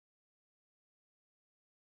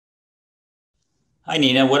Hi,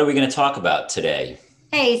 Nina. What are we going to talk about today?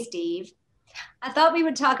 Hey, Steve. I thought we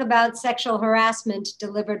would talk about sexual harassment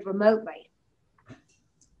delivered remotely.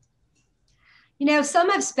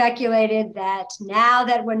 Some have speculated that now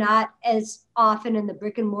that we're not as often in the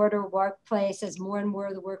brick and mortar workplace, as more and more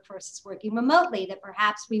of the workforce is working remotely, that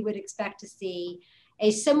perhaps we would expect to see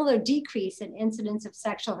a similar decrease in incidents of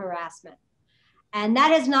sexual harassment. And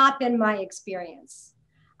that has not been my experience.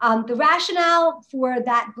 The rationale for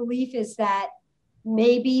that belief is that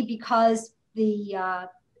maybe because the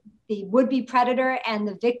would-be predator and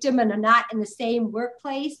the victim and are not in the same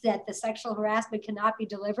workplace, that the sexual harassment cannot be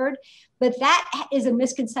delivered. But that is a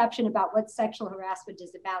misconception about what sexual harassment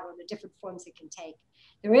is about or the different forms it can take.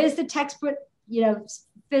 There is the textbook,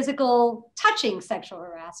 physical touching sexual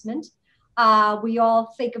harassment. We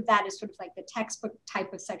all think of that as sort of like the textbook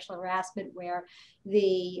type of sexual harassment where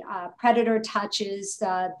the predator touches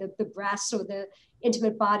the breasts or the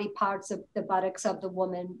intimate body parts of the buttocks of the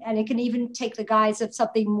woman. And it can even take the guise of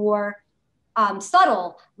something more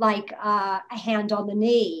subtle, like a hand on the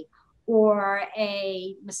knee or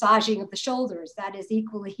a massaging of the shoulders. That is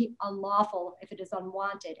equally unlawful if it is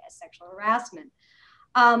unwanted as sexual harassment.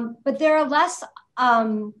 But there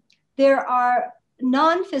are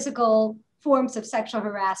non-physical forms of sexual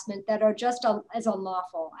harassment that are just as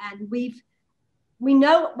unlawful. And we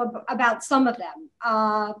know about some of them.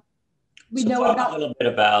 We So, know talk a about little bit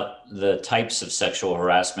about the types of sexual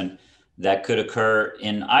harassment that could occur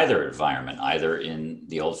in either environment, either in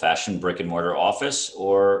the old fashioned brick and mortar office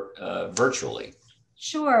or virtually.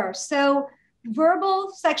 Sure. So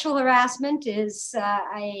verbal sexual harassment is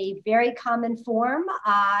a very common form,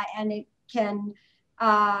 and it can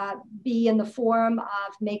be in the form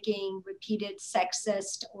of making repeated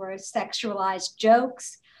sexist or sexualized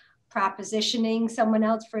jokes, propositioning someone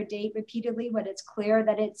else for a date repeatedly when it's clear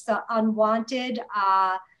that it's unwanted,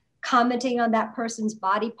 commenting on that person's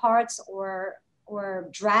body parts or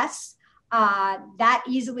dress. That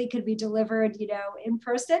easily could be delivered, in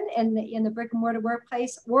person in the brick and mortar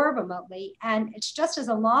workplace or remotely, and it's just as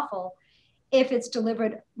unlawful if it's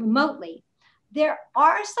delivered remotely. There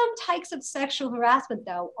are some types of sexual harassment,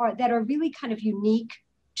 though, that are really kind of unique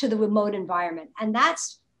to the remote environment, and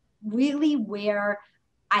that's really where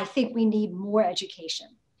I think we need more education.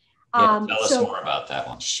 Yeah, tell us So more about that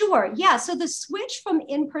one. Sure. Yeah. So the switch from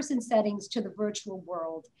in person settings to the virtual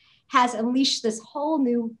world has unleashed this whole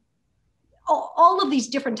new, all of these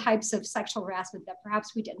different types of sexual harassment that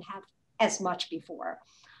perhaps we didn't have as much before.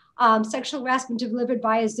 Sexual harassment delivered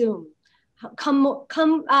via Zoom. Come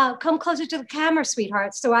closer to the camera,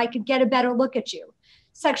 sweetheart, so I could get a better look at you.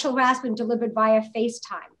 Sexual harassment delivered via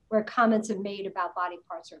FaceTime, where comments are made about body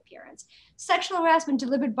parts or appearance. Sexual harassment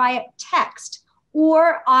delivered via text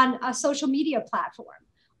or on a social media platform.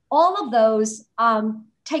 All of those are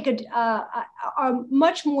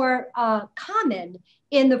much more common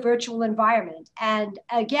in the virtual environment, and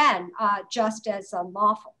again, just as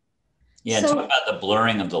unlawful. Yeah, and talk So about the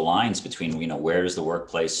blurring of the lines between, where does the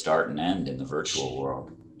workplace start and end in the virtual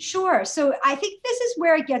world? Sure. So I think this is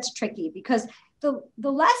where it gets tricky because the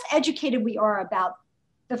less educated we are about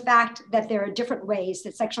the fact that there are different ways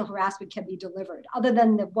that sexual harassment can be delivered, other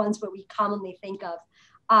than the ones where we commonly think of,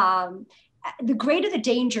 the greater the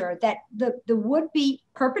danger that the would-be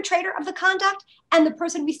perpetrator of the conduct and the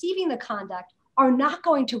person receiving the conduct are not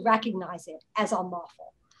going to recognize it as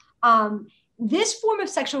unlawful. This form of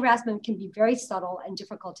sexual harassment can be very subtle and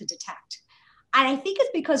difficult to detect. And I think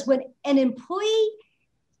it's because when an employee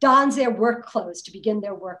dons their work clothes to begin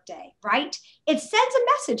their workday, right? It sends a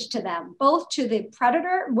message to them, both to the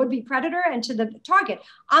predator, would-be predator, and to the target.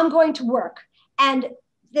 I'm going to work. And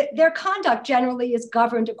their conduct generally is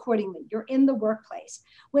governed accordingly. You're in the workplace.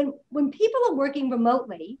 When people are working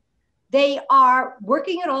remotely, they are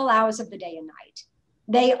working at all hours of the day and night.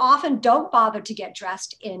 They often don't bother to get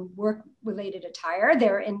dressed in work-related attire.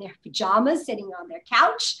 They're in their pajamas, sitting on their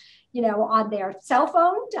couch, on their cell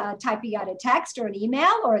phone, typing out a text or an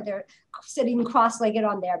email, or they're sitting cross-legged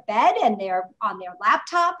on their bed and they're on their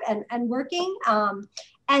laptop and working.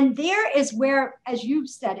 And there is where, as you've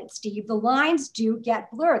said it, Steve, the lines do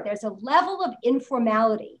get blurred. There's a level of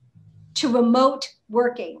informality to remote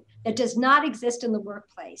working that does not exist in the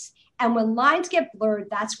workplace. And when lines get blurred,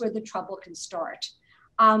 that's where the trouble can start.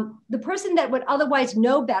 The person that would otherwise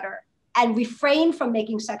know better and refrain from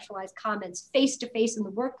making sexualized comments face to face in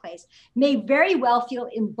the workplace may very well feel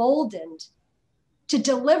emboldened to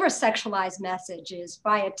deliver sexualized messages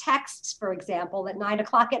via texts, for example, at 9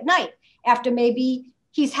 o'clock at night, after maybe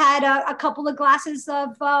he's had a couple of glasses of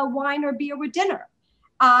wine or beer with dinner.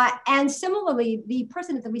 And similarly, the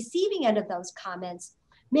person at the receiving end of those comments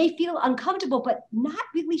may feel uncomfortable, but not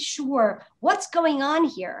really sure what's going on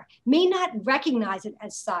here, may not recognize it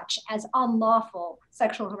as such, as unlawful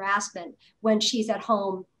sexual harassment when she's at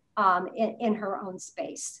home in her own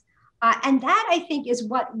space. And that, I think, is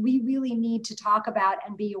what we really need to talk about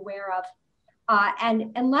and be aware of.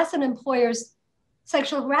 And unless an employer's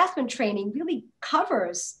sexual harassment training really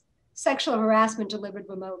covers sexual harassment delivered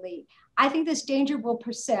remotely, I think this danger will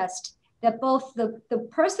persist, that both the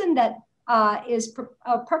person that is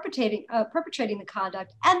perpetrating the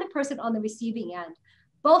conduct and the person on the receiving end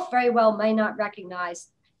both very well may not recognize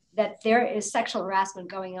that there is sexual harassment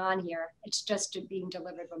going on here. It's just being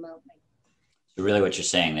delivered remotely. So really what you're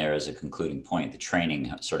saying there is a concluding point. The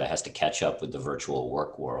training sort of has to catch up with the virtual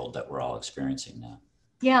work world that we're all experiencing now.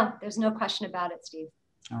 Yeah, there's no question about it, Steve.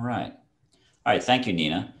 All right. All right. Thank you,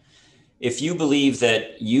 Nina. If you believe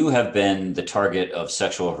that you have been the target of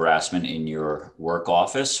sexual harassment in your work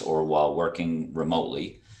office or while working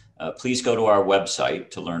remotely, please go to our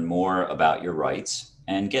website to learn more about your rights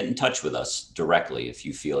and get in touch with us directly if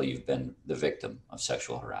you feel you've been the victim of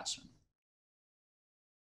sexual harassment.